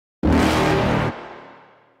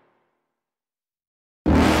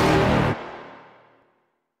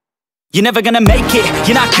You're never gonna make it,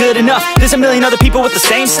 you're not good enough. There's a million other people with the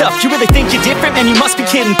same stuff. You really think you're different? Man, you must be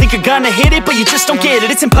kidding. Think you're gonna hit it, but you just don't get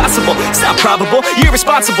it. It's impossible, it's not probable, you're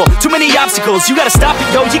irresponsible. Too many obstacles, you gotta stop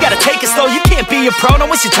it, yo. You gotta take it slow, you can't be a pro.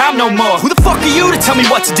 Don't waste your time no more. Who the fuck are you to tell me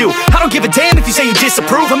what to do? I don't give a damn if you say you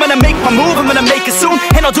disapprove. I'm gonna make my move, I'm gonna make it soon.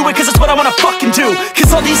 And I'll do it cause it's what I wanna fucking do.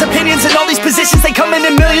 Cause all these opinions and all these positions, they come in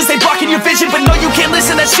millions, they blocking your vision. But no, you can't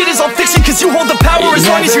listen, that shit is all fiction. Cause you hold the power as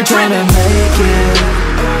long as you're dreaming.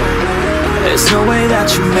 There's no way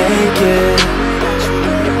that you make it.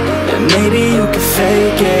 And maybe you can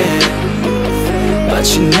fake it, but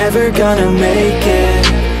you're never gonna make it.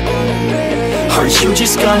 Are you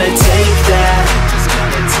just gonna take that?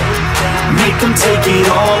 Make them take it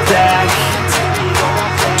all back.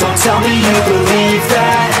 Don't tell me you believe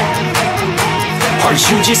that. Are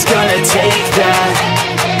you just gonna take that?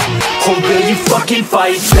 Or will you fucking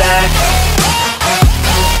fight back?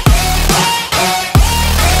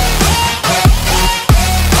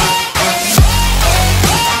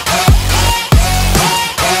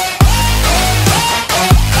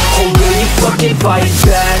 Fight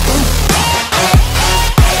back.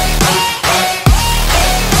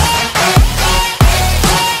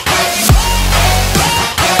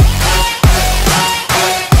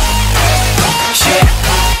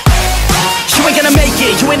 You ain't gonna make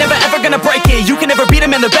it, you ain't never ever gonna break it. You can never beat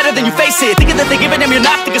them and they're better than you face it. Thinking that they give a damn, you're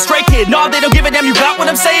not, think a straight kid. No, they don't give a damn, you got what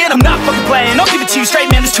I'm saying? I'm not fucking playing, I'll give it to you straight,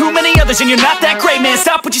 man. There's too many others and you're not that great, man.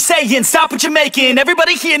 Stop what you're saying, stop what you're making.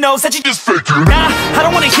 Everybody here knows that you just faking. Nah, I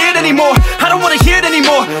don't wanna hear it anymore, I don't wanna hear it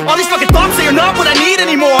anymore. All these fucking thoughts, they are not what I need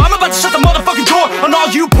anymore. I'm about to shut the motherfucking door on all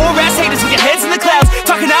you poor ass haters with your heads in the clouds,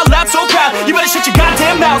 talking out loud so proud. You better shut your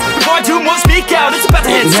goddamn mouth before I do more speak out. It's about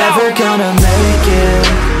to head south. You're never gonna make it.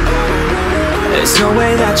 There's no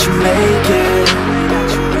way that you make it.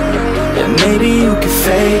 And maybe you can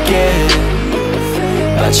fake it,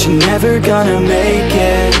 but you're never gonna make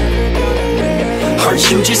it. Are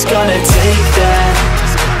you just gonna take that?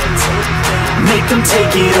 Make them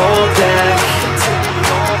take it all back.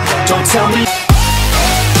 Don't tell me.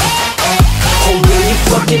 Or will you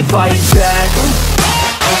fucking fight back?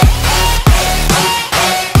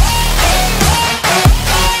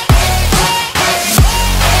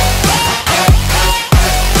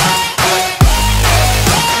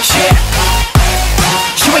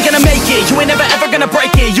 You ain't never ever gonna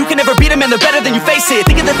break it. You can never beat them and they're better than you face it.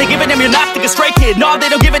 Thinking that they give a damn, you're not, think a straight kid. No, they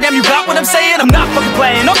don't give a damn, you got what I'm saying? I'm not fucking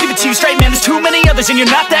playing, I'll give it to you straight, man. There's too many others and you're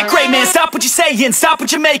not that great, man. Stop what you're saying, stop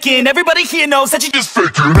what you're making. Everybody here knows that you just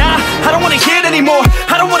faking. Nah, I don't wanna hear it anymore,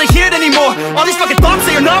 I don't wanna hear it anymore. All these fucking thoughts,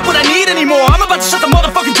 they are not what I need anymore. I'm about to shut the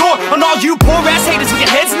motherfucking door on all you poor ass haters with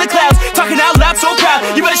your heads in the clouds, talking out loud so proud.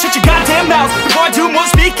 You better shut your goddamn mouth before I do more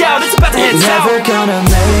speak out. It's about to head south. You're never gonna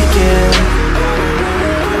make it.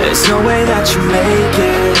 There's no way that you make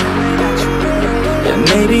it. And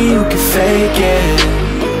maybe you can fake it,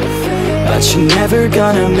 but you're never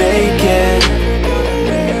gonna make it.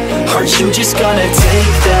 Are you just gonna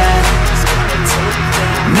take that?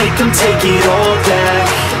 Make them take it all back.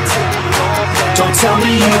 Don't tell me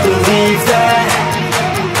you believe that.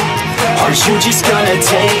 Are you just gonna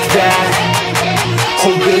take that?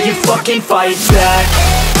 Or will you fucking fight back?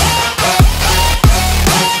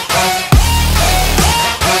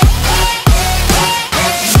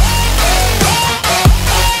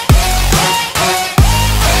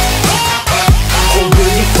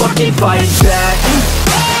 Fight